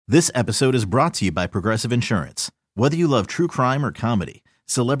This episode is brought to you by Progressive Insurance. Whether you love true crime or comedy,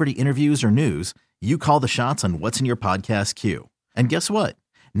 celebrity interviews or news, you call the shots on what's in your podcast queue. And guess what?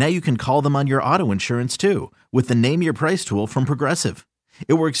 Now you can call them on your auto insurance too with the Name Your Price tool from Progressive.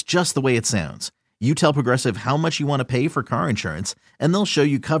 It works just the way it sounds. You tell Progressive how much you want to pay for car insurance, and they'll show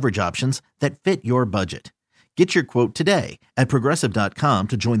you coverage options that fit your budget. Get your quote today at Progressive.com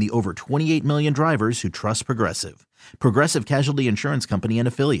to join the over 28 million drivers who trust Progressive. Progressive Casualty Insurance Company and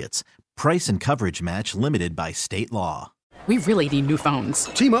Affiliates. Price and coverage match limited by state law. We really need new phones.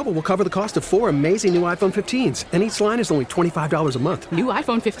 T-Mobile will cover the cost of 4 amazing new iPhone 15s, and each line is only $25 a month. New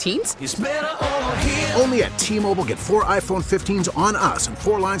iPhone 15s? It's better over here. Only at T-Mobile, get 4 iPhone 15s on us and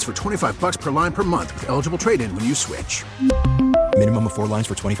 4 lines for $25 per line per month with eligible trade-in when you switch. Minimum of 4 lines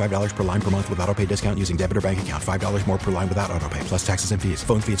for $25 per line per month with autopay discount using debit or bank account. $5 more per line without autopay, plus taxes and fees.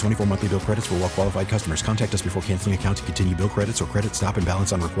 Phone fee at 24 monthly bill credits for well-qualified customers. Contact us before canceling account to continue bill credits or credit stop and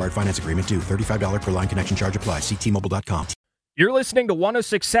balance on required finance agreement due. $35 per line connection charge applies. See T-Mobile.com. You're listening to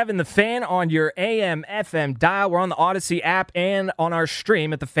 106.7 The Fan on your AM/FM dial. We're on the Odyssey app and on our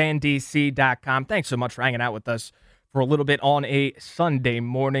stream at thefandc.com. Thanks so much for hanging out with us for a little bit on a Sunday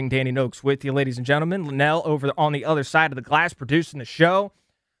morning. Danny Noakes with you, ladies and gentlemen. Linnell over on the other side of the glass producing the show.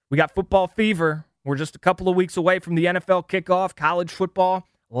 We got football fever. We're just a couple of weeks away from the NFL kickoff. College football,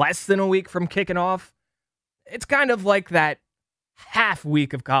 less than a week from kicking off. It's kind of like that half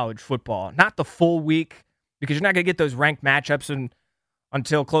week of college football, not the full week, because you're not going to get those ranked matchups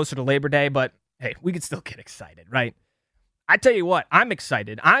until closer to Labor Day. But, hey, we could still get excited, right? I tell you what, I'm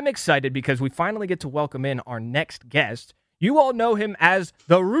excited. I'm excited because we finally get to welcome in our next guest. You all know him as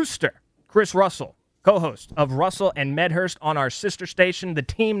the Rooster, Chris Russell, co-host of Russell and Medhurst on our sister station, the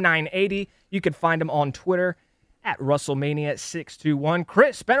Team 980. You can find him on Twitter at RussellMania621. Chris,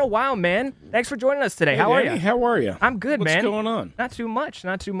 it's been a while, man. Thanks for joining us today. Hey, how are Danny, you? how are you? I'm good, man. What's going on? Not too much.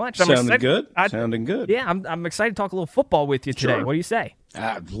 Sounding good? Sounding good. Yeah, I'm excited to talk a little football with you today. Sure. What do you say?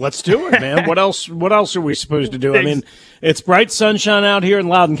 Let's do it, man. What else are we supposed to do? I mean, it's bright sunshine out here in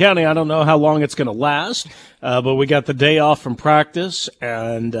Loudoun County. I don't know how long it's going to last, but we got the day off from practice,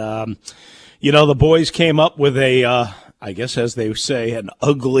 and, the boys came up with I guess as they say, an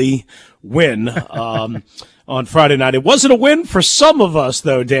ugly win on Friday night. It wasn't a win for some of us,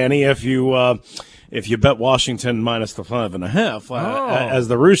 though, Danny, if you bet Washington minus the 5.5, as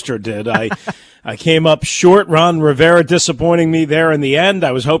the Rooster did. I came up short. Ron Rivera disappointing me there in the end.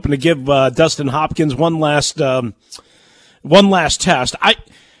 I was hoping to give Dustin Hopkins one last test.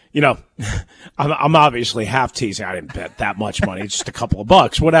 I'm obviously half teasing. I didn't bet that much money, just a couple of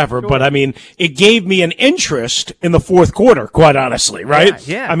bucks, whatever. Sure. But I mean, it gave me an interest in the fourth quarter, quite honestly, right?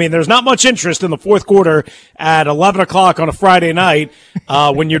 Yeah. I mean, there's not much interest in the fourth quarter at 11 o'clock on a Friday night,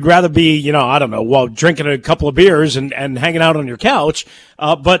 when you'd rather be, drinking a couple of beers and hanging out on your couch.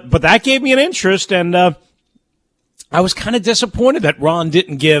 But that gave me an interest, and I was kind of disappointed that Ron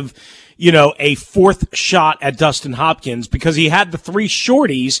didn't give a fourth shot at Dustin Hopkins, because he had the 3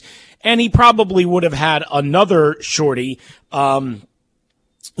 shorties, and he probably would have had another shorty,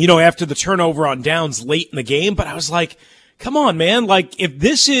 after the turnover on downs late in the game. But I was like, come on, man. Like, if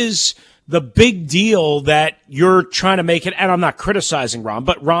this is the big deal that you're trying to make it, and I'm not criticizing Ron,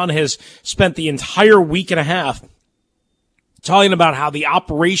 but Ron has spent the entire week and a half talking about how the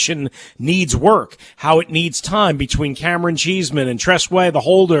operation needs work, how it needs time between Cameron Cheeseman and Tress Way, the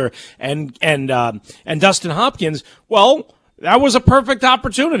holder, and Dustin Hopkins. Well, that was a perfect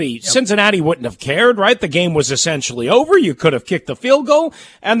opportunity. Yep. Cincinnati wouldn't have cared, right? The game was essentially over. You could have kicked the field goal,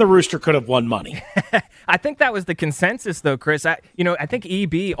 and the Rooster could have won money. I think that was the consensus, though, Chris. I think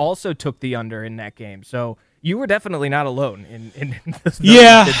EB also took the under in that game, so you were definitely not alone in this.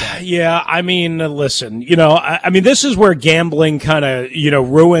 Yeah. I mean, listen, I mean, this is where gambling kind of,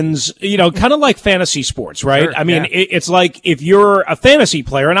 ruins, kind of like fantasy sports, right? Sure, I mean, it's like if you're a fantasy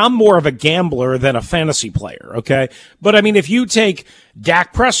player, and I'm more of a gambler than a fantasy player, okay? But I mean, if you take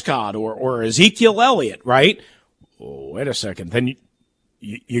Dak Prescott or Ezekiel Elliott, right? Oh, wait a second. Then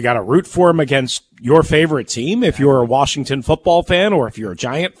you got to root for him against your favorite team if you're a Washington football fan, or if you're a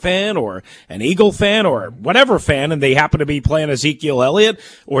Giant fan or an Eagle fan or whatever fan, and they happen to be playing Ezekiel Elliott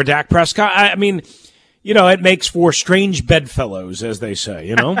or Dak Prescott. I mean, it makes for strange bedfellows, as they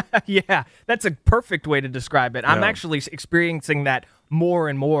say, Yeah, that's a perfect way to describe it. I'm actually experiencing that more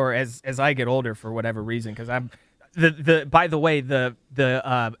and more as I get older, for whatever reason, because I'm by the way,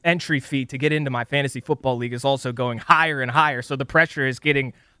 the entry fee to get into my fantasy football league is also going higher and higher, so the pressure is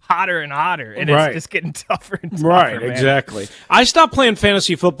getting hotter and hotter, and it's just getting tougher and tougher. Right, man. Exactly. I stopped playing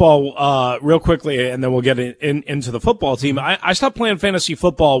fantasy football real quickly, and then we'll get into the football team. I stopped playing fantasy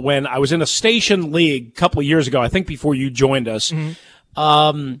football when I was in a station league a couple of years ago, I think before you joined us. Mm-hmm.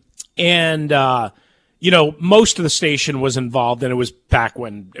 Most of the station was involved, and it was back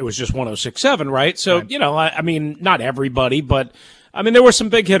when it was just 106.7, right? So, right. I mean, not everybody, but I mean, there were some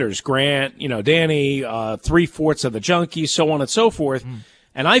big hitters. Grant, Danny, 3/4 of the Junkies, so on and so forth.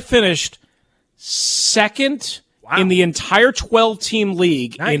 And I finished second in the entire 12-team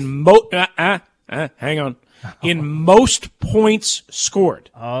league in hang on. In most points scored.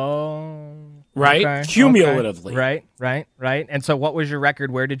 Oh. Right? Okay, Cumulatively. Okay. Right. And so what was your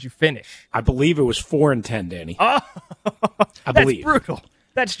record? Where did you finish? I believe it was 4-10, Danny. Oh. I believe. That's brutal.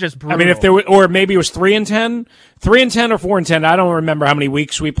 That's just brutal. I mean, if there were, or maybe it was 3-10, 3-10 or 4-10. I don't remember how many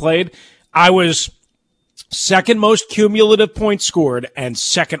weeks we played. I was second most cumulative points scored and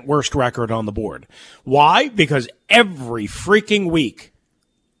second worst record on the board. Why? Because every freaking week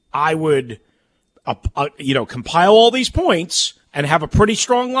I would, compile all these points and have a pretty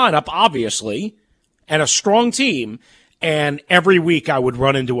strong lineup, obviously, and a strong team. And every week I would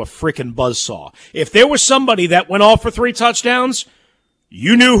run into a freaking buzzsaw. If there was somebody that went off for 3 touchdowns,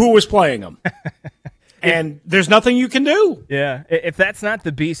 you knew who was playing them. And there's nothing you can do. Yeah. If that's not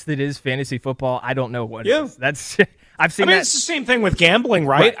the beast that is fantasy football, I don't know what is. That's I've seen that. It's the same thing with gambling,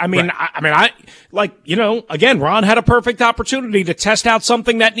 right? Again, Ron had a perfect opportunity to test out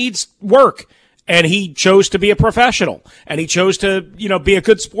something that needs work. And he chose to be a professional, and he chose to, be a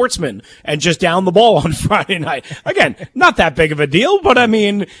good sportsman and just down the ball on Friday night. Again, not that big of a deal, but I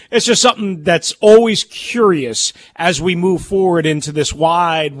mean, it's just something that's always curious as we move forward into this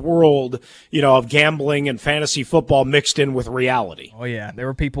wide world, of gambling and fantasy football mixed in with reality. Oh yeah, there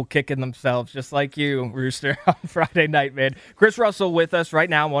were people kicking themselves just like you, Rooster, on Friday night, man. Chris Russell with us right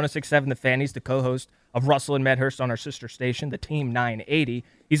now, 106.7 The Fan. He's the co-host of Russell and Medhurst on our sister station, the Team 980.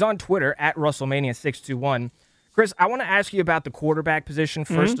 He's on Twitter at RussellMania621. Chris, I want to ask you about the quarterback position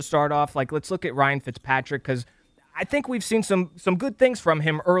first to start off. Let's look at Ryan Fitzpatrick, because I think we've seen some good things from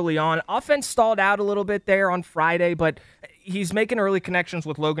him early on. Offense stalled out a little bit there on Friday, but he's making early connections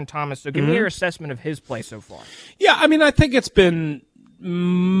with Logan Thomas. So give me your assessment of his play so far. Yeah, I mean, I think it's been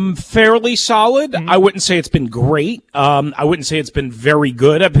fairly solid. I wouldn't say it's been great. I wouldn't say it's been very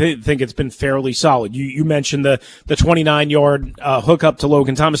good. I think it's been fairly solid. You mentioned the 29-yard hookup to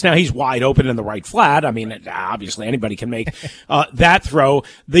Logan Thomas. Now he's wide open in the right flat. I mean, obviously anybody can make that throw.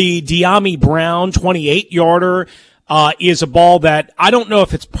 The De'Ami Brown 28-yarder is a ball that I don't know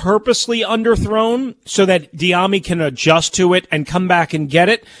if it's purposely underthrown so that De'Ami can adjust to it and come back and get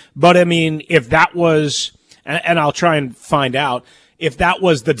it. But I mean, if that was, and I'll try and find out, if that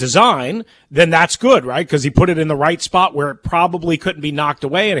was the design, then that's good, right? Because he put it in the right spot where it probably couldn't be knocked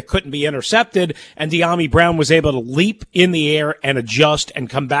away and it couldn't be intercepted. And De'Ami Brown was able to leap in the air and adjust and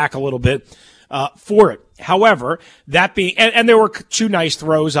come back a little bit for it. However, that being, and there were 2 nice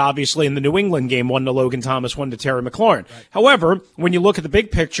throws, obviously, in the New England game, one to Logan Thomas, one to Terry McLaurin. Right. However, when you look at the big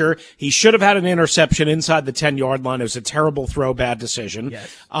picture, he should have had an interception inside the 10-yard line. It was a terrible throw, bad decision.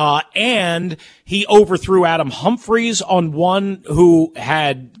 Yes. And he overthrew Adam Humphries on one who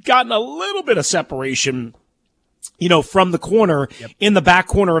had gotten a little bit of separation, from the corner in the back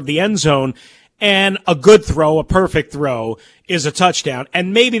corner of the end zone. And a good throw, a perfect throw, is a touchdown.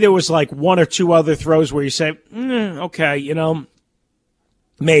 And maybe there was 1 or 2 other throws where you say, okay,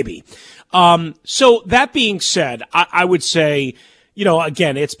 maybe. So that being said, I would say,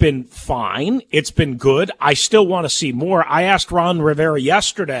 again, it's been fine. It's been good. I still want to see more. I asked Ron Rivera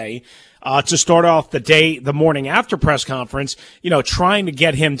yesterday to start off the morning after press conference, trying to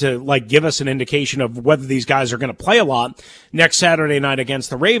get him to give us an indication of whether these guys are going to play a lot next Saturday night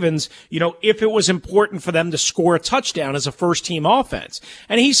against the Ravens, if it was important for them to score a touchdown as a first team offense.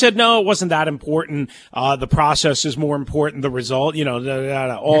 And he said, no, it wasn't that important. The process is more important. The result,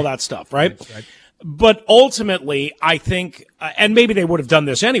 all that stuff. Right. Right. But ultimately, I think, and maybe they would have done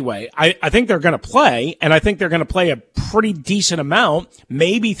this anyway, I think they're going to play, and I think they're going to play a pretty decent amount,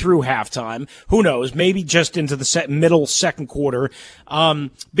 maybe through halftime. Who knows? Maybe just into the middle second quarter,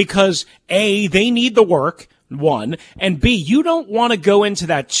 because A, they need the work, one, and B, you don't want to go into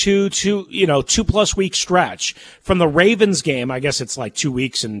that 2+ week stretch from the Ravens game. I guess it's 2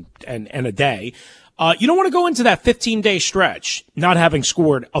 weeks and a day. You don't want to go into that 15-day stretch not having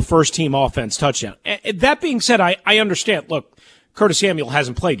scored a first-team offense touchdown. That being said, I understand. Look, Curtis Samuel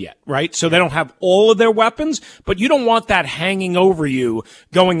hasn't played yet, right? So they don't have all of their weapons, but you don't want that hanging over you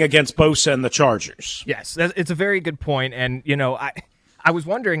going against Bosa and the Chargers. Yes, it's a very good point. And, I was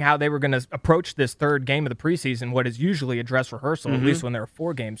wondering how they were going to approach this third game of the preseason, what is usually a dress rehearsal, at least when there are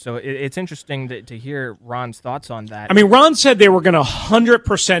 4 games. So it's interesting to hear Ron's thoughts on that. I mean, Ron said they were going to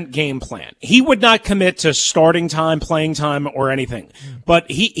 100% game plan. He would not commit to starting time, playing time, or anything. But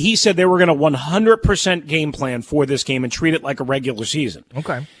he said they were going to 100% game plan for this game and treat it like a regular season.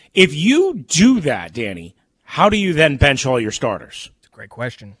 Okay. If you do that, Danny, how do you then bench all your starters? Great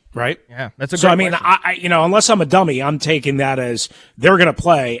question. Right? Yeah, that's a great So, I mean, question. unless I'm a dummy, I'm taking that as they're going to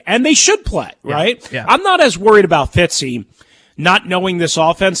play, and they should play, right? Yeah. I'm not as worried about Fitzy not knowing this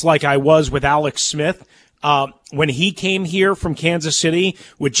offense like I was with Alex Smith when he came here from Kansas City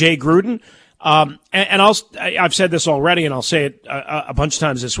with Jay Gruden. I've said this already, and I'll say it a bunch of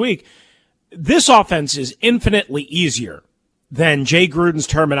times this week. This offense is infinitely easier than Jay Gruden's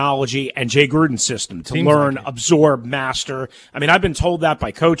terminology and Jay Gruden's system to learn, absorb, master. I mean, I've been told that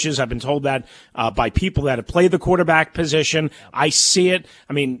by coaches. I've been told that by people that have played the quarterback position. I see it.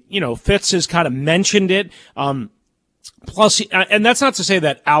 I mean, Fitz has kind of mentioned it. Plus, and that's not to say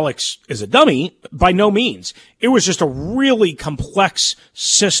that Alex is a dummy, by no means. It was just a really complex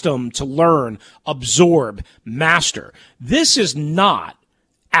system to learn, absorb, master. This is not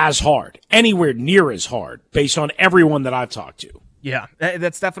as hard, anywhere near as hard, based on everyone that I've talked to. Yeah,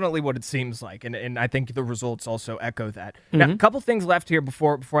 that's definitely what it seems like, and I think the results also echo that. Now, a couple things left here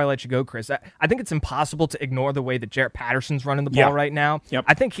before I let you go, Chris. I think it's impossible to ignore the way that Jarrett Patterson's running the ball right now. Yep.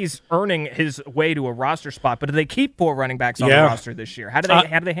 I think he's earning his way to a roster spot, but do they keep 4 running backs on the roster this year? How do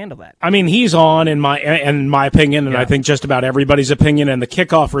they handle that? I mean, he's on in my opinion, and I think just about everybody's opinion, and the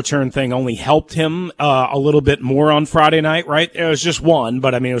kickoff return thing only helped him a little bit more on Friday night, right? It was just one,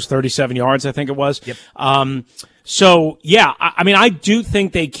 but I mean, it was 37 yards, I think it was. Yep. So, yeah, I mean, I do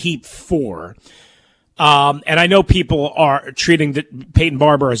think they keep 4. And I know people are treating Peyton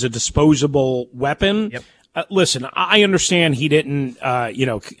Barber as a disposable weapon. Yep. Listen, I understand he didn't,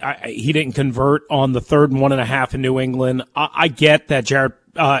 he didn't convert on the 3rd and 1.5 in New England. I get that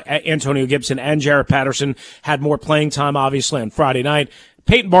Antonio Gibson and Jarrett Patterson had more playing time, obviously, on Friday night.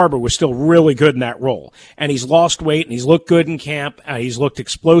 Peyton Barber was still really good in that role, and he's lost weight, and he's looked good in camp, and he's looked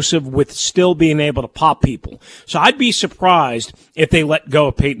explosive with still being able to pop people. So I'd be surprised if they let go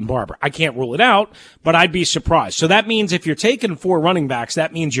of Peyton Barber. I can't rule it out, but I'd be surprised. So that means if you're taking 4 running backs,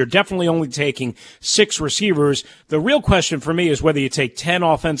 that means you're definitely only taking 6 receivers. The real question for me is whether you take 10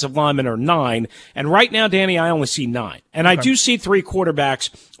 offensive linemen or 9, and right now, Danny, I only see 9. And I do see 3 quarterbacks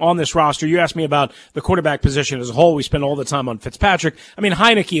on this roster. You asked me about the quarterback position as a whole. We spend all the time on Fitzpatrick. I mean,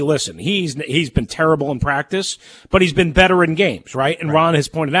 Heineke, listen, he's been terrible in practice, but he's been better in games, right? And Ron has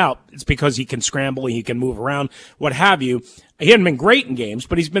pointed out it's because he can scramble, he can move around, what have you. He hasn't been great in games,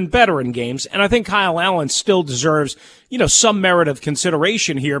 but he's been better in games. And I think Kyle Allen still deserves, some merit of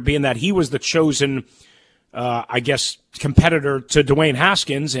consideration here, being that he was the chosen competitor to Dwayne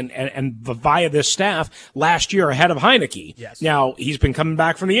Haskins and via this staff last year ahead of Heineke. Yes. Now, he's been coming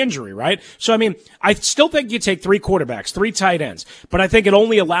back from the injury, right? So, I mean, I still think you take 3 quarterbacks, 3 tight ends, but I think it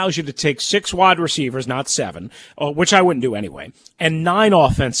only allows you to take 6 wide receivers, not 7, which I wouldn't do anyway, and 9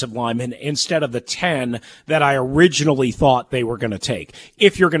 offensive linemen instead of the 10 that I originally thought they were going to take,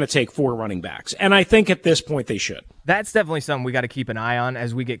 if you're going to take 4 running backs. And I think at this point they should. That's definitely something we got to keep an eye on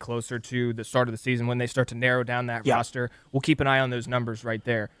as we get closer to the start of the season when they start to narrow down that roster. We'll keep an eye on those numbers right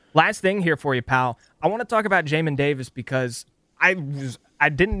there. Last thing here for you, pal. I want to talk about Jamin Davis because I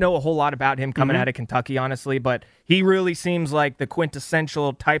didn't know a whole lot about him coming out of Kentucky, honestly, but he really seems like the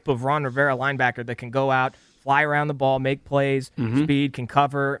quintessential type of Ron Rivera linebacker that can go out, fly around the ball, make plays, speed, can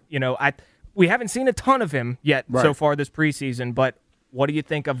cover. We haven't seen a ton of him yet so far this preseason, but what do you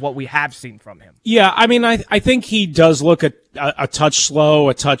think of what we have seen from him? Yeah, I mean, I think he does look a touch slow,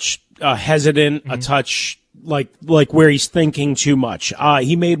 a touch hesitant, a touch like where he's thinking too much.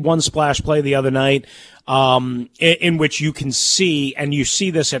 He made one splash play the other night in which you can see, and you see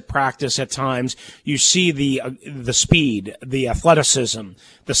this at practice at times, you see the speed, the athleticism,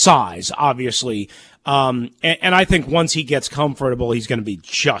 the size, obviously. And I think once he gets comfortable, he's going to be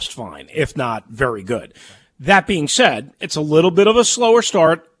just fine, if not very good. That being said, it's a little bit of a slower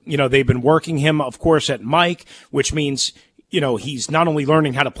start. They've been working him, of course, at Mike, which means, he's not only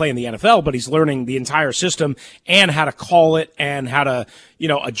learning how to play in the NFL, but he's learning the entire system and how to call it and how to,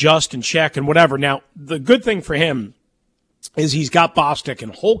 adjust and check and whatever. Now, the good thing for him is he's got Bostic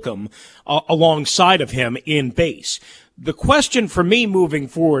and Holcomb alongside of him in base. The question for me moving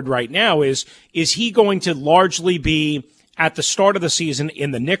forward right now is he going to largely be at the start of the season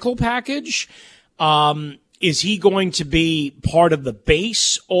in the nickel package? Is he going to be part of the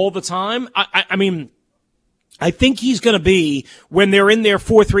base all the time? I mean, I think he's going to be, when they're in their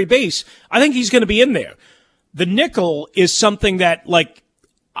 4-3 base, I think he's going to be in there. the nickel is something that, like,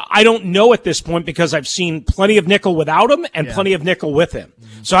 I don't know at this point because I've seen plenty of nickel without him and plenty of nickel with him.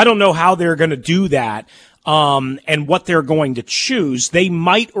 Mm-hmm. So I don't know how they're going to do that. And what they're going to choose. They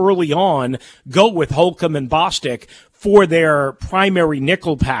might early on go with Holcomb and Bostic for their primary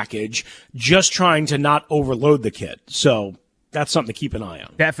nickel package, just trying to not overload the kid. So that's something to keep an eye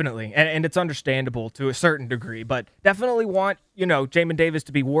on. Definitely. And it's understandable to a certain degree, but definitely want, Jamin Davis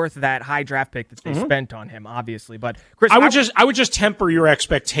to be worth that high draft pick that they spent on him, obviously. But Chris, I would just temper your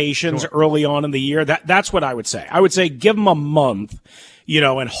expectations early on in the year. That's what I would say. I would say give him a month.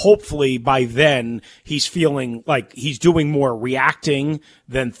 And hopefully by then he's feeling like he's doing more reacting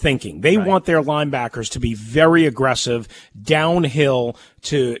than thinking. They want their linebackers to be very aggressive, downhill,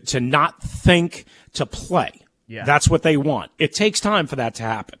 to not think, to play. Yeah. That's what they want. It takes time for that to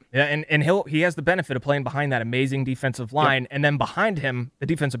happen. Yeah, and he has the benefit of playing behind that amazing defensive line, and then behind him, the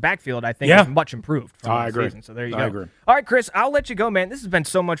defensive backfield, I think, is much improved from I agree. Season. So there you go. I agree. All right, Chris, I'll let you go, man. This has been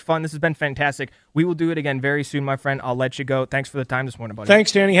so much fun. This has been fantastic. We will do it again very soon, my friend. I'll let you go. Thanks for the time this morning, buddy.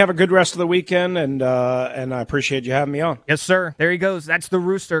 Thanks, Danny. Have a good rest of the weekend, and I appreciate you having me on. Yes, sir. There he goes. That's the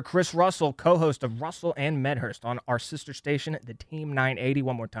Rooster, Chris Russell, co-host of Russell and Medhurst on our sister station, the Team 980.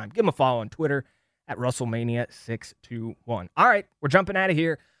 One more time. Give him a follow on Twitter at WrestleMania621. All right, we're jumping out of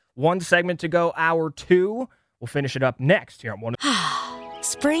here. One segment to go, hour 2. We'll finish it up next here on One.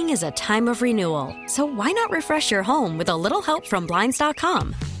 Spring is a time of renewal, so why not refresh your home with a little help from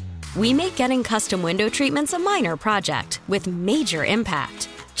Blinds.com? We make getting custom window treatments a minor project with major impact.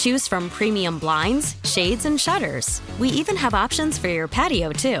 Choose from premium blinds, shades, and shutters. We even have options for your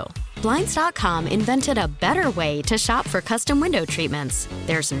patio, too. Blinds.com invented a better way to shop for custom window treatments.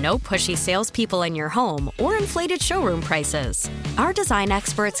 There's no pushy salespeople in your home or inflated showroom prices. Our design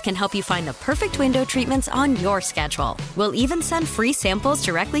experts can help you find the perfect window treatments on your schedule. We'll even send free samples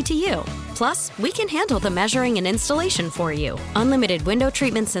directly to you. Plus, we can handle the measuring and installation for you. Unlimited window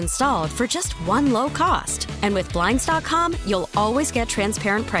treatments installed for just one low cost. And with Blinds.com, you'll always get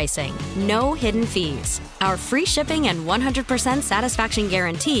transparent pricing. No hidden fees. Our free shipping and 100% satisfaction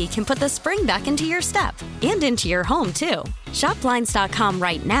guarantee can put the spring back into your step and into your home, too. Shop Blinds.com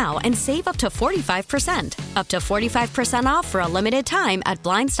right now and save up to 45%. Up to 45% off for a limited time at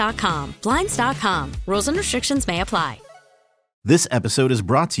Blinds.com. Blinds.com. Rules and restrictions may apply. This episode is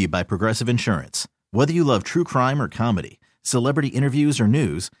brought to you by Progressive Insurance. Whether you love true crime or comedy, celebrity interviews or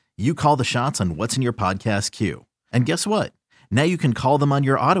news, you call the shots on what's in your podcast queue. And guess what? Now you can call them on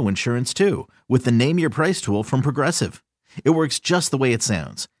your auto insurance, too, with the Name Your Price tool from Progressive. It works just the way it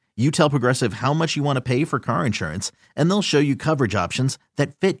sounds. You tell Progressive how much you want to pay for car insurance, and they'll show you coverage options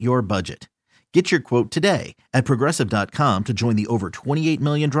that fit your budget. Get your quote today at Progressive.com to join the over 28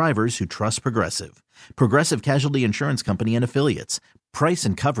 million drivers who trust Progressive. Progressive Casualty Insurance Company and Affiliates. Price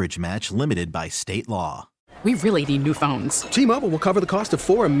and coverage match limited by state law. We really need new phones. T-Mobile will cover the cost of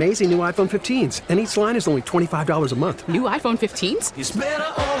 4 amazing new iPhone 15s, and each line is only $25 a month. New iPhone 15s? It's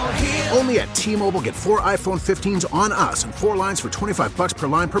better over here. Only at T-Mobile, get 4 iPhone 15s on us and 4 lines for $25 per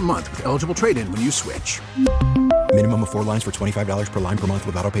line per month with eligible trade-in when you switch. Minimum of 4 lines for $25 per line per month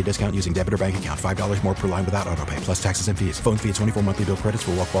with autopay discount using debit or bank account. $5 more per line without autopay, plus taxes and fees. Phone fee at 24 monthly bill credits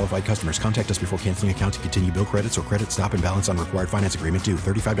for well-qualified customers. Contact us before canceling account to continue bill credits or credit stop and balance on required finance agreement due.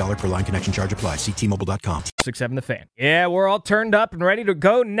 $35 per line connection charge applies. See T-Mobile.com. 6-7 The Fan. Yeah, we're all turned up and ready to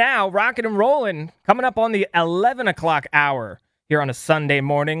go now. Rocking and rolling. Coming up on the 11 o'clock hour here on a Sunday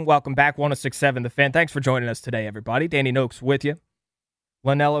morning. Welcome back, 106.7 The Fan. Thanks for joining us today, everybody. Danny Noakes with you.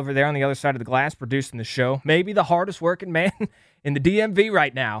 Linnell over there on the other side of the glass producing the show. Maybe the hardest working man in the DMV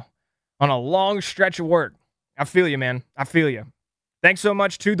right now on a long stretch of work. I feel you, man. I feel you. Thanks so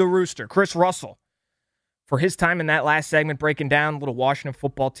much to the Rooster, Chris Russell, for his time in that last segment breaking down a little Washington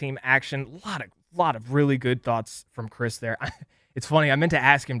football team action. A lot of really good thoughts from Chris there. It's funny. I meant to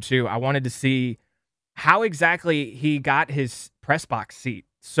ask him, too. I wanted to see how exactly he got his press box seat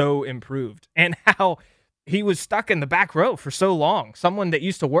so improved and how he was stuck in the back row for so long. Someone that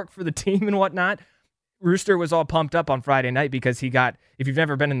used to work for the team and whatnot. Rooster was all pumped up on Friday night because he got, if you've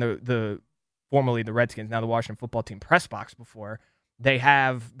never been in the formerly the Redskins, now the Washington football team press box before, they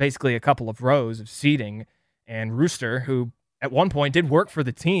have basically a couple of rows of seating. And Rooster, who at one point did work for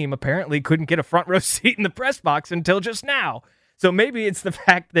the team, apparently couldn't get a front row seat in the press box until just now. So maybe it's the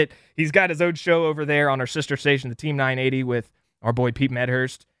fact that he's got his own show over there on our sister station, the Team 980, with our boy Pete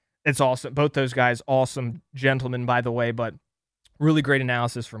Medhurst. It's awesome. Both those guys, awesome gentlemen, by the way, but really great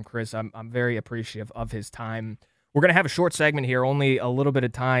analysis from Chris. I'm very appreciative of his time. We're going to have a short segment here, only a little bit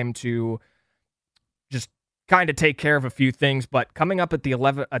of time to just kind of take care of a few things, but coming up at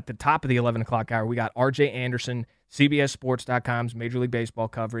the top of the 11 o'clock hour, we got RJ Anderson, CBSSports.com's Major League Baseball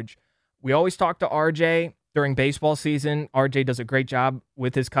coverage. We always talk to RJ during baseball season, RJ does a great job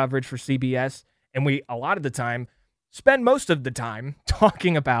with his coverage for CBS, and we, a lot of the time, spend most of the time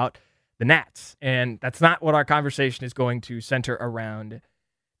talking about the Nats. And that's not what our conversation is going to center around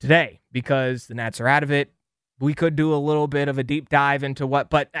today, because the Nats are out of it. We could do a little bit of a deep dive into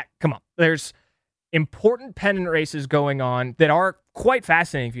but come on. There's important pennant races going on that are quite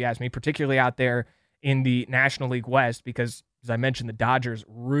fascinating, if you ask me, particularly out there in the National League West, because, as I mentioned, the Dodgers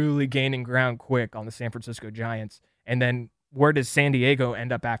really gaining ground quick on the San Francisco Giants. And then where does San Diego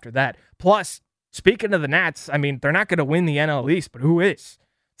end up after that? Plus, speaking of the Nats, I mean, they're not going to win the NL East, but who is?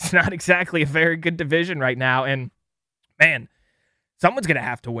 It's not exactly a very good division right now. And, man, someone's going to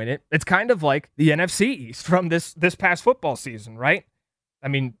have to win it. It's kind of like the NFC East from this past football season, right? I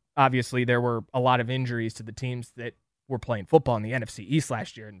mean, obviously there were a lot of injuries to the teams that were playing football in the NFC East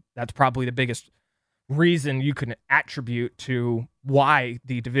last year, and that's probably the biggest reason you can attribute to why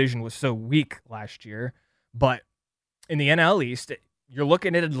the division was so weak last year. But in the NL East, you're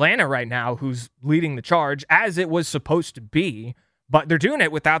looking at Atlanta right now, who's leading the charge, as it was supposed to be, but they're doing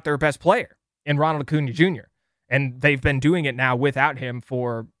it without their best player in Ronald Acuna Jr., and they've been doing it now without him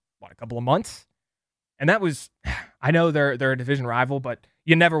for, a couple of months? And that was, I know they're a division rival, but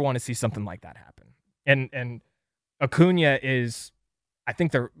you never want to see something like that happen. And Acuna is, I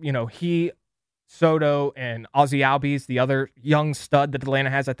think he, Soto, and Ozzie Albies, the other young stud that Atlanta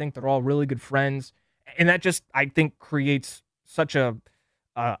has, I think they're all really good friends. And that just, I think, creates such a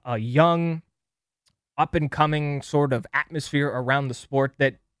young, up-and-coming sort of atmosphere around the sport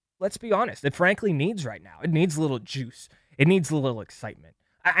that, let's be honest, it frankly needs right now. It needs a little juice. It needs a little excitement.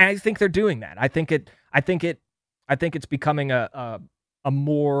 I think they're doing that. I think it's becoming a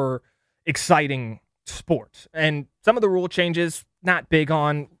more exciting sport. And some of the rule changes, not big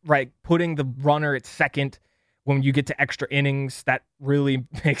on, right? Putting the runner at second when you get to extra innings, that really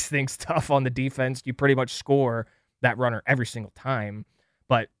makes things tough on the defense. You pretty much score that runner every single time.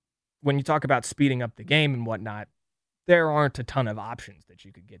 But when you talk about speeding up the game and whatnot, there aren't a ton of options that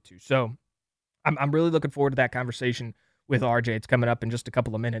you could get to. So I'm really looking forward to that conversation with RJ. It's coming up in just a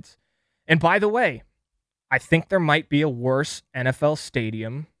couple of minutes. And by the way, I think there might be a worse NFL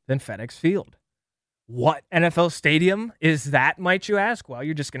stadium than FedEx Field. What NFL stadium is that, might you ask? Well,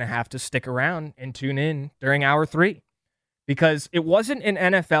 you're just going to have to stick around and tune in during hour 3, because it wasn't an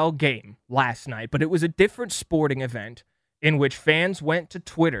NFL game last night, but it was a different sporting event in which fans went to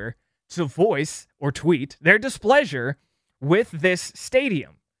Twitter to voice or tweet their displeasure with this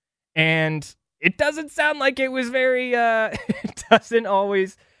stadium. And it doesn't sound like it was very, it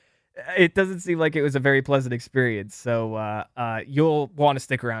doesn't seem like it was a very pleasant experience. So you'll want to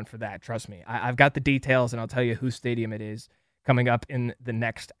stick around for that. Trust me. I've got the details, and I'll tell you whose stadium it is coming up in the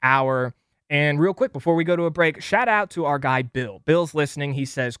next hour. And real quick, before we go to a break, shout out to our guy, Bill. Bill's listening. He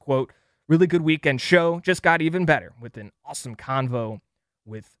says, quote, "Really good weekend show. Just got even better with an awesome convo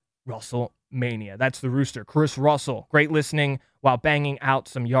with Russell Mania." That's the Rooster, Chris Russell. Great listening while banging out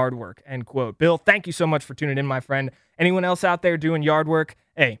some yard work, end quote. Bill, thank you so much for tuning in, my friend. Anyone else out there doing yard work?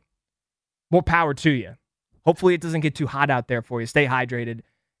 Hey, more power to you. Hopefully it doesn't get too hot out there for you. Stay hydrated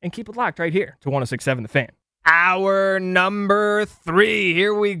and keep it locked right here to 106.7 The Fan. Hour number 3.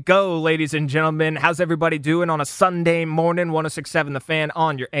 Here we go, ladies and gentlemen. How's everybody doing on a Sunday morning? 106.7 The Fan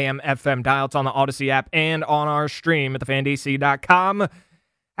on your AM, FM dial. It's on the Odyssey app and on our stream at thefandc.com.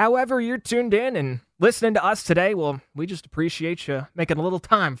 However you're tuned in and listening to us today, well, we just appreciate you making a little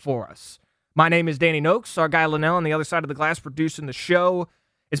time for us. My name is Danny Noakes, our guy Linnell on the other side of the glass producing the show.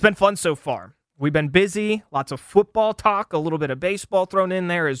 It's been fun so far. We've been busy, lots of football talk, a little bit of baseball thrown in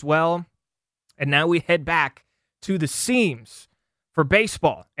there as well. And now we head back to the seams for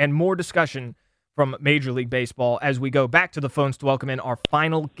baseball and more discussion from Major League Baseball as we go back to the phones to welcome in our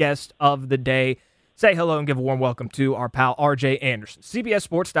final guest of the day. Say hello and give a warm welcome to our pal RJ Anderson.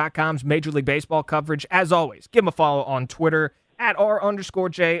 CBSSports.com's Major League Baseball coverage. As always, give him a follow on Twitter at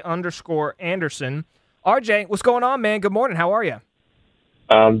R_J_Anderson. RJ, what's going on, man? Good morning. How are you?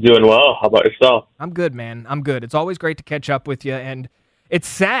 I'm doing well. How about yourself? I'm good, man. I'm good. It's always great to catch up with you, and it's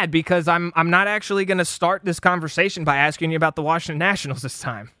sad because I'm not actually going to start this conversation by asking you about the Washington Nationals this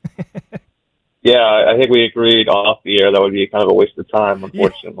time. Yeah, I think we agreed off the air that would be kind of a waste of time,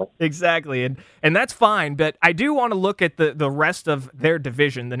 unfortunately. Yeah, exactly, and that's fine, but I do want to look at the rest of their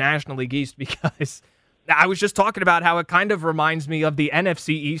division, the National League East, because I was just talking about how it kind of reminds me of the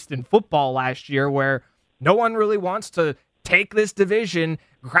NFC East in football last year, where no one really wants to take this division,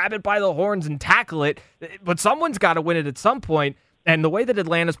 grab it by the horns, and tackle it, but someone's got to win it at some point. And the way that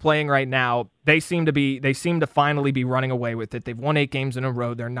Atlanta's playing right now, they seem to finally be running away with it. They've won 8 games in a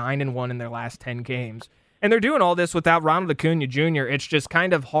row. They're 9-1 in their last 10 games. And they're doing all this without Ronald Acuna Jr. It's just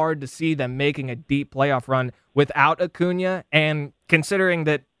kind of hard to see them making a deep playoff run without Acuna. And considering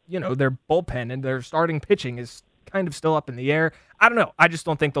that, their bullpen and their starting pitching is kind of still up in the air, I don't know. I just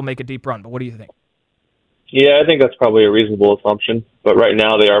don't think they'll make a deep run. But what do you think? Yeah, I think that's probably a reasonable assumption. But right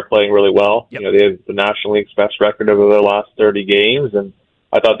now they are playing really well. Yep. They have the National League's best record over their last 30 games, and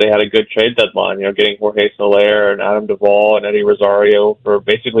I thought they had a good trade deadline. Getting Jorge Soler and Adam Duvall and Eddie Rosario for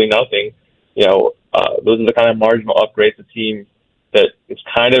basically nothing. Those are the kind of marginal upgrades a team that is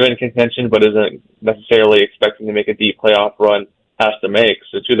kind of in contention but isn't necessarily expecting to make a deep playoff run has to make.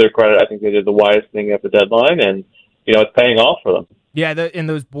 So to their credit, I think they did the wisest thing at the deadline, and it's paying off for them. Yeah, in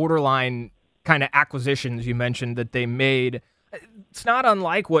those borderline kind of acquisitions you mentioned that they made, it's not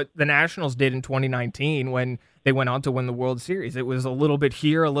unlike what the Nationals did in 2019 when they went on to win the World Series. It was a little bit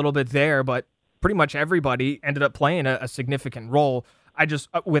here, a little bit there, but pretty much everybody ended up playing a significant role. I just,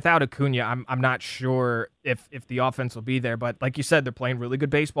 without Acuna, I'm not sure if the offense will be there. But like you said, they're playing really good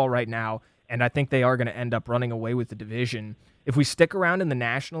baseball right now, and I think they are going to end up running away with the division. If we stick around in the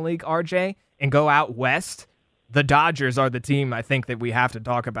National League, RJ, and go out west, the Dodgers are the team I think that we have to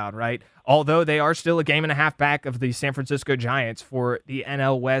talk about, right? Although they are still a game and a half back of the San Francisco Giants for the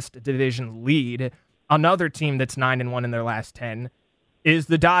NL West division lead, another team that's 9-1 in their last 10 is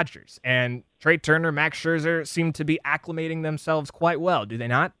the Dodgers. And Trey Turner, Max Scherzer seem to be acclimating themselves quite well, do they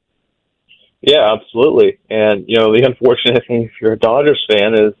not? Yeah, absolutely. And, the unfortunate thing if you're a Dodgers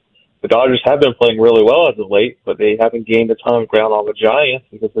fan is the Dodgers have been playing really well as of late, but they haven't gained a ton of ground on the Giants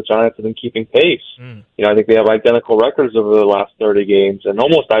because the Giants have been keeping pace. I think they have identical records over the last 30 games and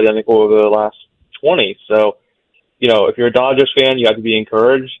almost identical over the last 20. So, if you're a Dodgers fan, you have to be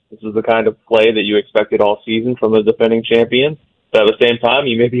encouraged. This is the kind of play that you expected all season from the defending champion. But at the same time,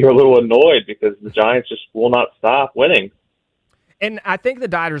 you maybe you're a little annoyed because the Giants just will not stop winning. And I think the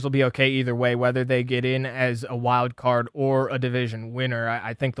Dodgers will be okay either way, whether they get in as a wild card or a division winner.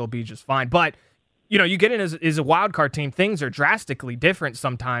 I think they'll be just fine. But, you get in as a wild card team, things are drastically different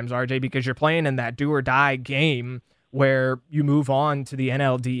sometimes, RJ, because you're playing in that do or die game where you move on to the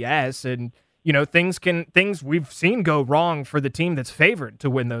NLDS and, things we've seen go wrong for the team that's favored to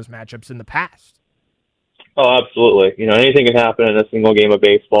win those matchups in the past. Oh, absolutely. Anything can happen in a single game of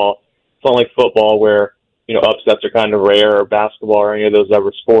baseball. It's not like football where, upsets are kind of rare, or basketball or any of those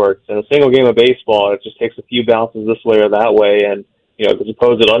other sports. In a single game of baseball, it just takes a few bounces this way or that way, and, the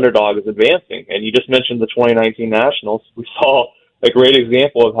supposed underdog is advancing. And you just mentioned the 2019 Nationals. We saw a great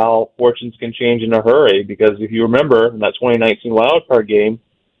example of how fortunes can change in a hurry, because if you remember, in that 2019 wildcard game,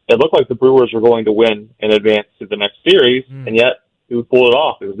 it looked like the Brewers were going to win and advance to the next series, and yet who pulled it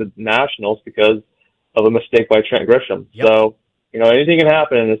off? It was the Nationals because of a mistake by Trent Grisham. Yep. So, anything can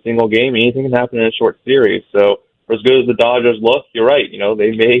happen in a single game. Anything can happen in a short series. So, for as good as the Dodgers look, you're right.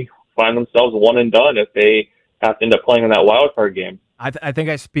 They may find themselves one and done if they have to end up playing in that wild card game. I think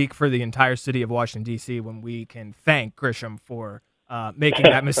I speak for the entire city of Washington, D.C. when we can thank Grisham for making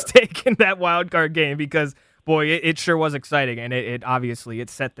that mistake in that wild card game because, boy, it sure was exciting. And it obviously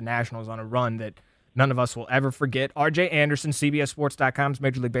set the Nationals on a run that none of us will ever forget. RJ Anderson, CBSSports.com's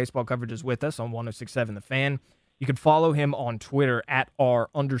Major League Baseball coverage is with us on 106.7 The Fan. You can follow him on Twitter at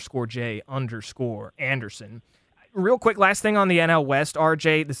 @R_J_Anderson. Real quick, last thing on the NL West,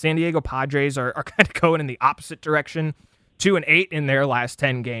 RJ, the San Diego Padres are kind of going in the opposite direction. 2-8 in their last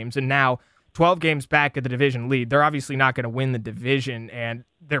 10 games, and now 12 games back at the division lead. They're obviously not going to win the division, and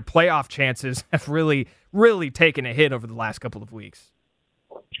their playoff chances have really, really taken a hit over the last couple of weeks.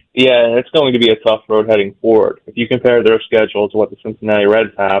 Yeah, and it's going to be a tough road heading forward. If you compare their schedule to what the Cincinnati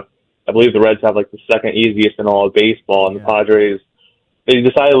Reds have, I believe the Reds have like the second easiest in all of baseball, and the Padres, they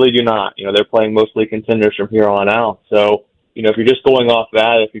decidedly do not. They're playing mostly contenders from here on out. So, if you're just going off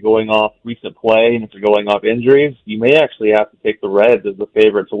that, if you're going off recent play, and if you're going off injuries, you may actually have to take the Reds as the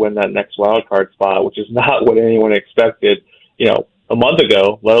favorite to win that next wild card spot, which is not what anyone expected, a month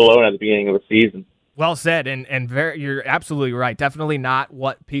ago, let alone at the beginning of the season. Well said, and you're absolutely right. Definitely not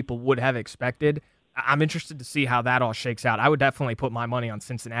what people would have expected. I'm interested to see how that all shakes out. I would definitely put my money on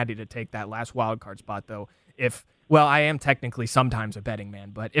Cincinnati to take that last wild card spot, though. Well, I am technically sometimes a betting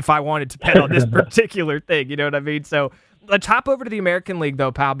man, but if I wanted to bet on this particular thing, you know what I mean? So let's hop over to the American League,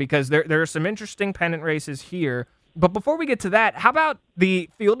 though, pal, because there are some interesting pennant races here. But before we get to that, how about the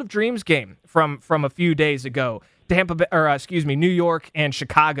Field of Dreams game from a few days ago? New York and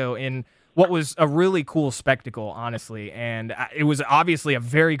Chicago in what was a really cool spectacle, honestly. And it was obviously a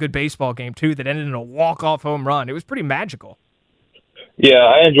very good baseball game, too, that ended in a walk-off home run. It was pretty magical. Yeah,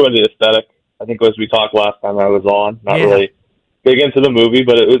 I enjoyed the aesthetic. I think as we talked last time I was on, not really big into the movie,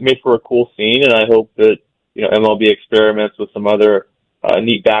 but it was made for a cool scene, and I hope that MLB experiments with some other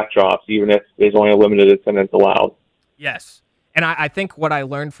neat backdrops, even if there's only a limited attendance allowed. Yes. And I think what I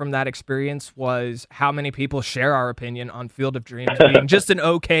learned from that experience was how many people share our opinion on Field of Dreams being just an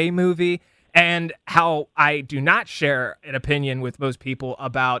okay movie, and how I do not share an opinion with most people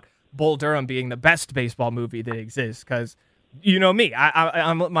about Bull Durham being the best baseball movie that exists, because you know me,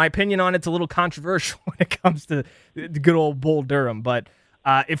 I'm my opinion on it's a little controversial when it comes to the good old Bull Durham. But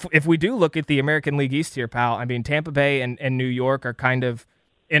if we do look at the American League East here, pal, I mean, Tampa Bay and New York are kind of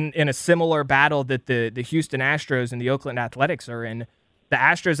in a similar battle that the Houston Astros and the Oakland Athletics are in. The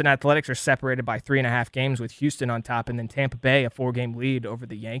Astros and Athletics are separated by 3.5 games with Houston on top, and then Tampa Bay a 4-game lead over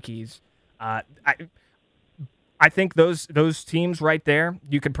the Yankees. I think those teams right there,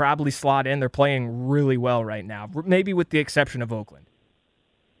 you could probably slot in. They're playing really well right now, maybe with the exception of Oakland.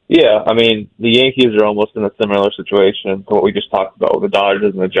 Yeah, I mean, the Yankees are almost in a similar situation to what we just talked about with the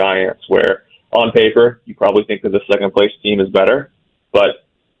Dodgers and the Giants, where on paper, you probably think that the second-place team is better, but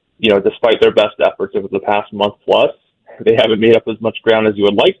despite their best efforts over the past month plus, they haven't made up as much ground as you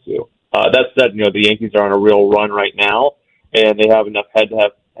would like to. That said, the Yankees are on a real run right now, and they have enough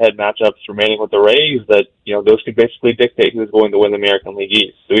head-to-head matchups remaining with the Rays that, those could basically dictate who's going to win the American League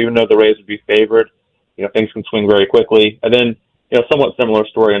East. So even though the Rays would be favored, things can swing very quickly. And then, somewhat similar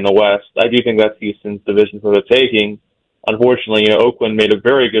story in the West. I do think that's Houston's division for the taking. Unfortunately, Oakland made a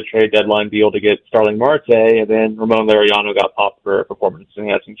very good trade deadline deal to get Starling Marte, and then Ramon Laureano got popped for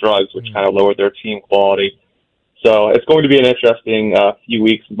performance-enhancing drugs, which kind of lowered their team quality. So it's going to be an interesting few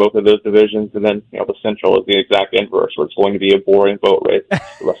weeks in both of those divisions, and then the Central is the exact inverse, where it's going to be a boring boat race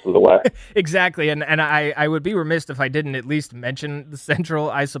the rest of the way. Exactly, and I would be remiss if I didn't at least mention the Central,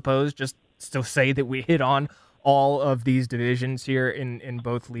 I suppose, just to say that we hit on all of these divisions here in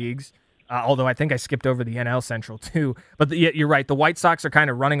both leagues. Although I think I skipped over the NL Central too. But you're right, the White Sox are kind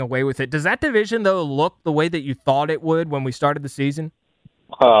of running away with it. Does that division, though, look the way that you thought it would when we started the season?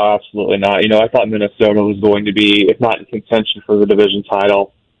 Absolutely not. I thought Minnesota was going to be, if not in contention for the division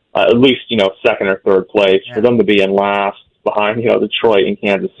title, at least, second or third place. Yeah. For them to be in last behind, Detroit and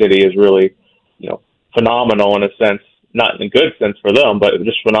Kansas City is really, phenomenal in a sense, not in a good sense for them, but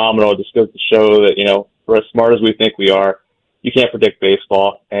just phenomenal. It just goes to show that, for as smart as we think we are, you can't predict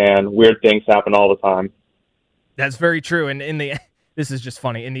baseball, and weird things happen all the time. That's very true. And this is just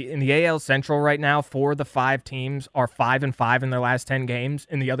funny. In the AL Central right now, 4 of the 5 teams are 5-5 in their last 10 games,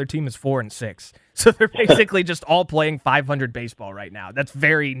 and the other team is 4-6. So they're basically just all playing 500 baseball right now. That's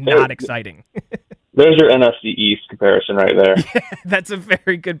very not exciting. There's your NFC East comparison right there. Yeah, that's a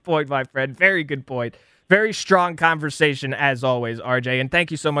very good point, my friend. Very good point. Very strong conversation as always, RJ. And thank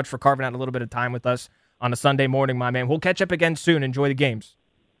you so much for carving out a little bit of time with us on a Sunday morning, my man. We'll catch up again soon. Enjoy the games.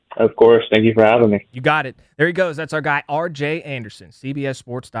 Of course. Thank you for having me. You got it. There he goes. That's our guy, RJ Anderson,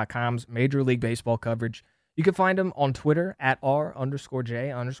 CBSSports.com's Major League Baseball coverage. You can find him on Twitter at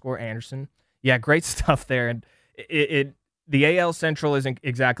R_J_Anderson. Yeah, great stuff there. And the AL Central isn't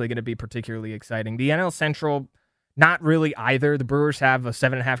exactly going to be particularly exciting. The NL Central, not really either. The Brewers have a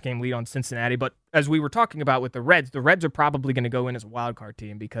 7.5-game lead on Cincinnati. But as we were talking about with the Reds are probably going to go in as a wild card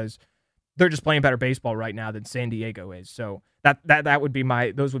team because they're just playing better baseball right now than San Diego is. So that would be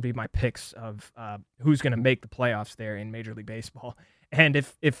those would be my picks of who's going to make the playoffs there in Major League Baseball. And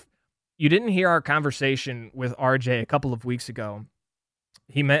if you didn't hear our conversation with RJ a couple of weeks ago,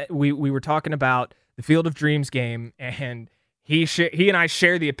 we were talking about the Field of Dreams game, and he and I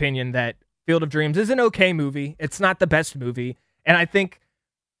share the opinion that Field of Dreams is an okay movie. It's not the best movie, and I think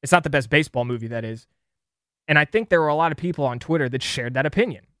it's not the best baseball movie, that is. And I think there were a lot of people on Twitter that shared that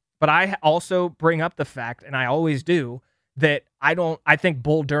opinion. But I also bring up the fact, and I always do, that I think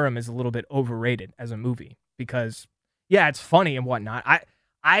Bull Durham is a little bit overrated as a movie because, yeah, it's funny and whatnot.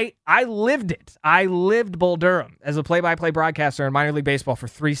 I lived it. I lived Bull Durham as a play-by-play broadcaster in minor league baseball for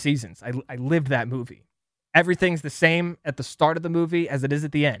 3 seasons. I lived that movie. Everything's the same at the start of the movie as it is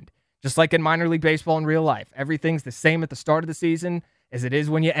at the end. Just like in minor league baseball in real life. Everything's the same at the start of the season as it is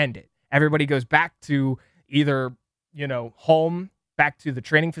when you end it. Everybody goes back to either, home, back to the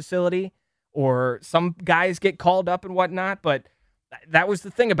training facility, or some guys get called up and whatnot. But that was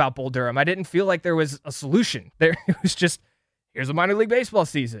the thing about Bull Durham. I didn't feel like there was a solution. It was just, here's a minor league baseball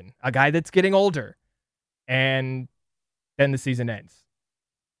season, a guy that's getting older, and then the season ends.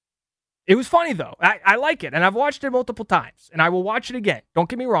 It was funny, though. I like it, and I've watched it multiple times, and I will watch it again. Don't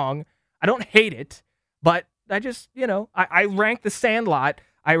get me wrong. I don't hate it, but I just, I rank The Sandlot,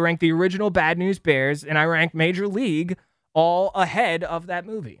 I rank the original Bad News Bears, and I rank Major League all ahead of that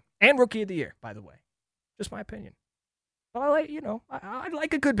movie. And Rookie of the Year, by the way. Just my opinion. But I like, I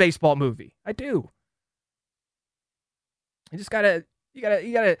like a good baseball movie. I do. You just gotta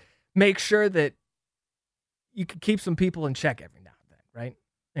make sure that you can keep some people in check every now and then. right?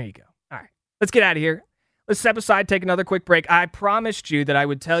 There you go. All right, let's get out of here. Let's step aside, take another quick break. I promised you that I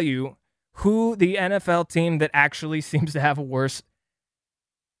would tell you who the NFL team that actually seems to have a worse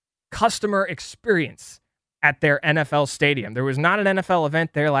customer experience at their NFL stadium. There was not an NFL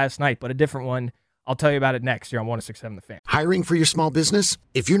event there last night, but a different one. I'll tell you about it next here on 106.7 The Fan. Hiring for your small business?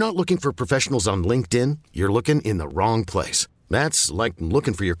 If you're not looking for professionals on LinkedIn, you're looking in the wrong place. That's like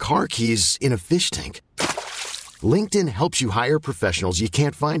looking for your car keys in a fish tank. LinkedIn helps you hire professionals you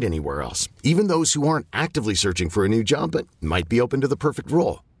can't find anywhere else, even those who aren't actively searching for a new job but might be open to the perfect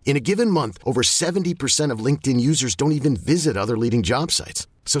role. In a given month, over 70% of LinkedIn users don't even visit other leading job sites.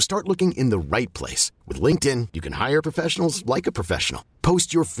 So start looking in the right place. With LinkedIn, you can hire professionals like a professional.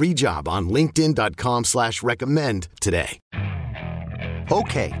 Post your free job on linkedin.com/recommend today.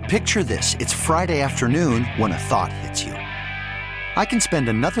 Okay, picture this. It's Friday afternoon when a thought hits you. I can spend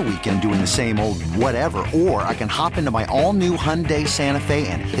another weekend doing the same old whatever, or I can hop into my all-new Hyundai Santa Fe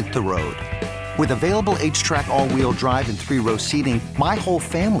and hit the road. With available H-Track all-wheel drive and 3-row seating, my whole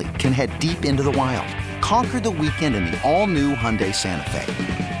family can head deep into the wild. Conquer the weekend in the all-new Hyundai Santa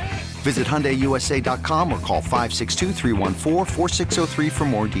Fe. Visit HyundaiUSA.com or call 562-314-4603 for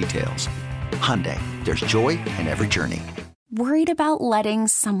more details. Hyundai, there's joy in every journey. Worried about letting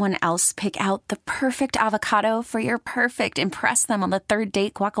someone else pick out the perfect avocado for your perfect impress them on the third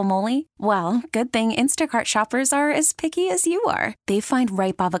date guacamole? Well, good thing Instacart shoppers are as picky as you are. They find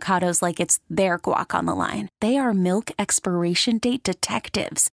ripe avocados like it's their guac on the line. They are milk expiration date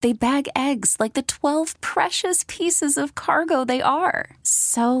detectives. They bag eggs like the 12 precious pieces of cargo they are.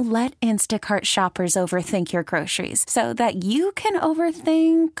 So let Instacart shoppers overthink your groceries so that you can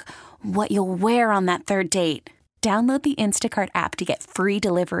overthink what you'll wear on that third date. Download the Instacart app to get free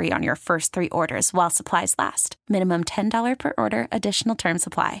delivery on your first 3 orders while supplies last. Minimum $10 per order. Additional terms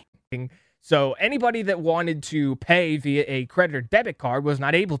apply. So anybody that wanted to pay via a credit or debit card was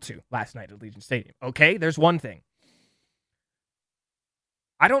not able to last night at Allegiant Stadium. Okay, there's one thing.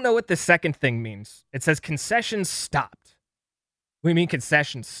 I don't know what the second thing means. It says concessions stopped. What do you mean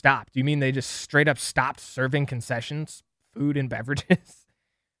concessions stopped? Do you mean they just straight up stopped serving concessions, food and beverages?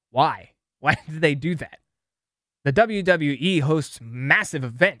 Why? Why did they do that? The WWE hosts massive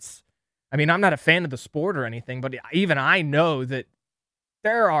events. I mean, I'm not a fan of the sport or anything, but even I know that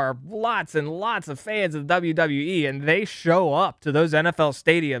there are lots and lots of fans of the WWE, and they show up to those NFL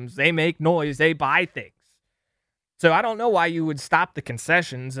stadiums. They make noise. They buy things. So I don't know why you would stop the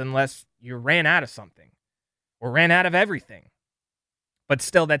concessions unless you ran out of something or ran out of everything. But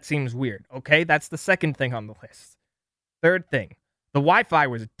still, that seems weird. Okay, that's the second thing on the list. Third thing, the Wi-Fi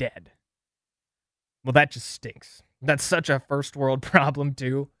was dead. Well, that just stinks. That's such a first world problem,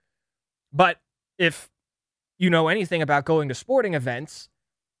 too. But if you know anything about going to sporting events,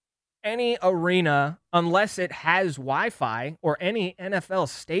 any arena, unless it has Wi-Fi or any NFL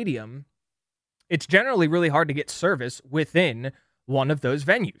stadium, it's generally really hard to get service within one of those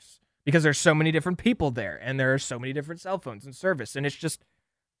venues because there's so many different people there and there are so many different cell phones and service. And it's just,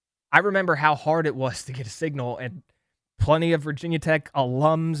 I remember how hard it was to get a signal, and plenty of Virginia Tech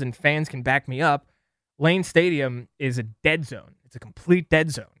alums and fans can back me up. Lane Stadium is a dead zone. It's a complete dead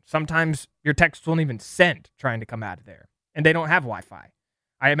zone. Sometimes your texts won't even send trying to come out of there. And they don't have Wi-Fi.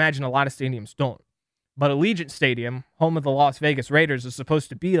 I imagine a lot of stadiums don't. But Allegiant Stadium, home of the Las Vegas Raiders, is supposed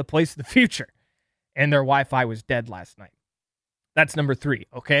to be the place of the future. And their Wi-Fi was dead last night. That's number 3.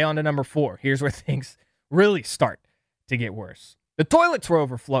 Okay, on to number 4. Here's where things really start to get worse. The toilets were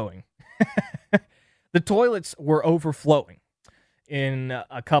overflowing. The toilets were overflowing in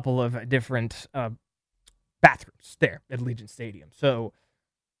a couple of different bathrooms there at Allegiant Stadium. So,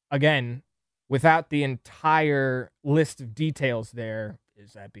 again, without the entire list of details there,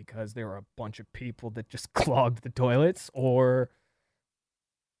 is that because there were a bunch of people that just clogged the toilets? Or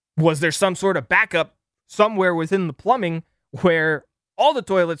was there some sort of backup somewhere within the plumbing where all the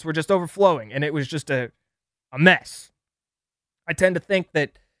toilets were just overflowing and it was just a mess? I tend to think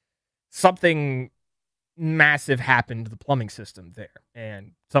that something massive happened to the plumbing system there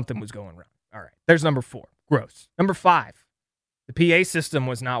and something was going wrong. All right, there's number 4. Gross. Number 5, the PA system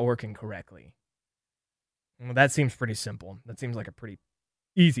was not working correctly. Well, that seems pretty simple. That seems like a pretty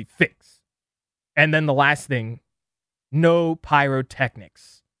easy fix. And then the last thing, no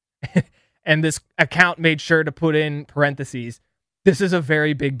pyrotechnics. And this account made sure to put in parentheses, this is a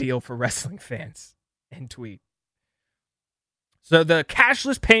very big deal for wrestling fans, and tweet. So the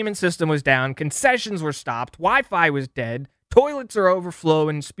cashless payment system was down, concessions were stopped, Wi-Fi was dead, toilets are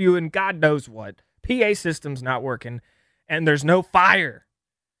overflowing, spewing God knows what. PA system's not working, and there's no fire.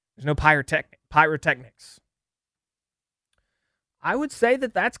 There's no pyrotechnics. I would say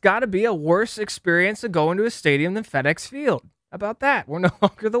that that's got to be a worse experience of going to a stadium than FedEx Field. How about that? We're no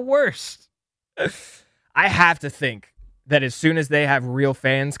longer the worst. I have to think that as soon as they have real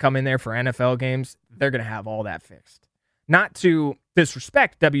fans come in there for NFL games, they're going to have all that fixed. Not to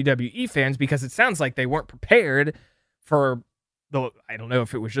disrespect WWE fans, because it sounds like they weren't prepared for I don't know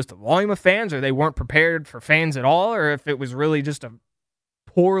if it was just the volume of fans, or they weren't prepared for fans at all, or if it was really just a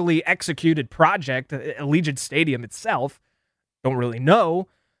poorly executed project, Allegiant Stadium itself. Don't really know,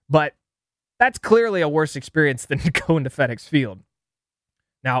 but that's clearly a worse experience than going to FedEx Field.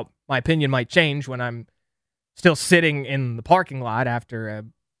 Now, my opinion might change when I'm still sitting in the parking lot after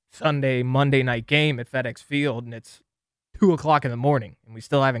a Monday night game at FedEx Field, and it's 2 o'clock in the morning, and we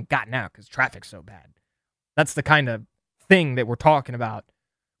still haven't gotten out because traffic's so bad. That's the kind of thing that we're talking about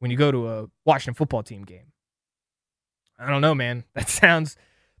when you go to a Washington football team game. I don't know, man. That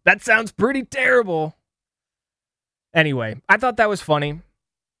sounds pretty terrible. Anyway, I thought that was funny.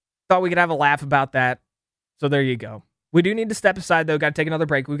 Thought we could have a laugh about that. So there you go. We do need to step aside, though. Got to take another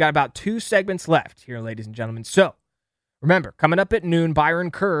break. We've got about 2 segments left here, ladies and gentlemen. So remember, coming up at noon,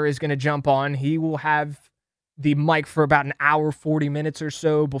 Byron Kerr is going to jump on. He will have the mic for about an hour, 40 minutes or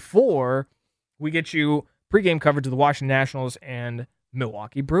so before we get you pregame coverage of the Washington Nationals and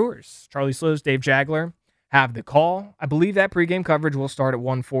Milwaukee Brewers. Charlie Slows, Dave Jagler have the call. I believe that pregame coverage will start at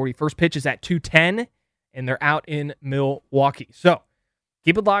 1:40. First pitch is at 2:10, and they're out in Milwaukee. So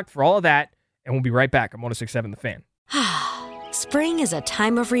keep it locked for all of that, and we'll be right back on 106.7 The Fan. Spring is a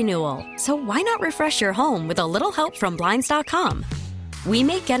time of renewal, so why not refresh your home with a little help from Blinds.com? We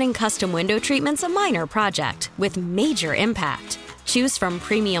make getting custom window treatments a minor project with major impact. Choose from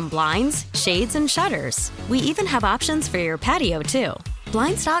premium blinds, shades, and shutters. We even have options for your patio, too.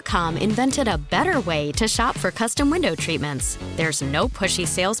 Blinds.com invented a better way to shop for custom window treatments. There's no pushy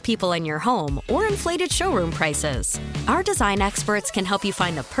salespeople in your home or inflated showroom prices. Our design experts can help you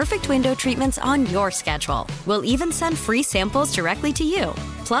find the perfect window treatments on your schedule. We'll even send free samples directly to you.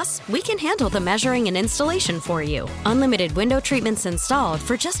 Plus, we can handle the measuring and installation for you. Unlimited window treatments installed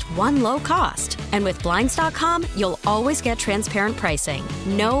for just one low cost. And with Blinds.com, you'll always get transparent pricing.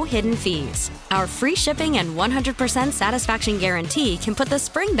 No hidden fees. Our free shipping and 100% satisfaction guarantee can put the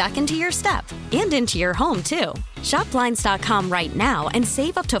spring back into your step and into your home, too. Shop Blinds.com right now and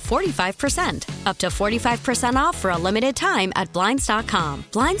save up to 45%. Up to 45% off for a limited time at Blinds.com.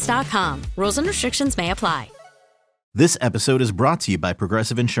 Blinds.com. Rules and restrictions may apply. This episode is brought to you by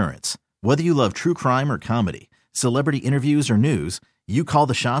Progressive Insurance. Whether you love true crime or comedy, celebrity interviews or news, you call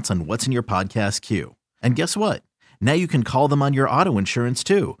the shots on what's in your podcast queue. And guess what? Now you can call them on your auto insurance,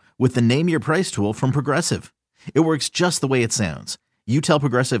 too, with the Name Your Price tool from Progressive. It works just the way it sounds. You tell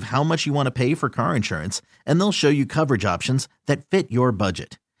Progressive how much you want to pay for car insurance, and they'll show you coverage options that fit your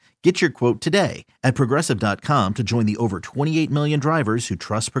budget. Get your quote today at Progressive.com to join the over 28 million drivers who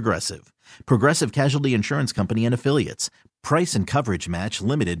trust Progressive. Progressive Casualty Insurance Company and Affiliates. Price and coverage match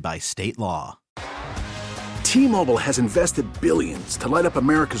limited by state law. T-Mobile has invested billions to light up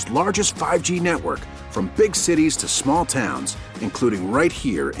America's largest 5G network, from big cities to small towns, including right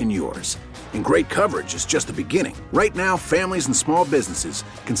here in yours. And great coverage is just the beginning. Right now, families and small businesses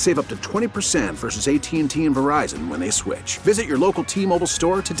can save up to 20% versus AT&T and Verizon when they switch. Visit your local T-Mobile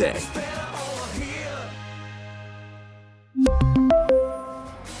store today.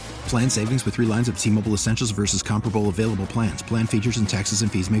 Plan savings with 3 lines of T-Mobile Essentials versus comparable available plans. Plan features and taxes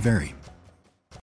and fees may vary.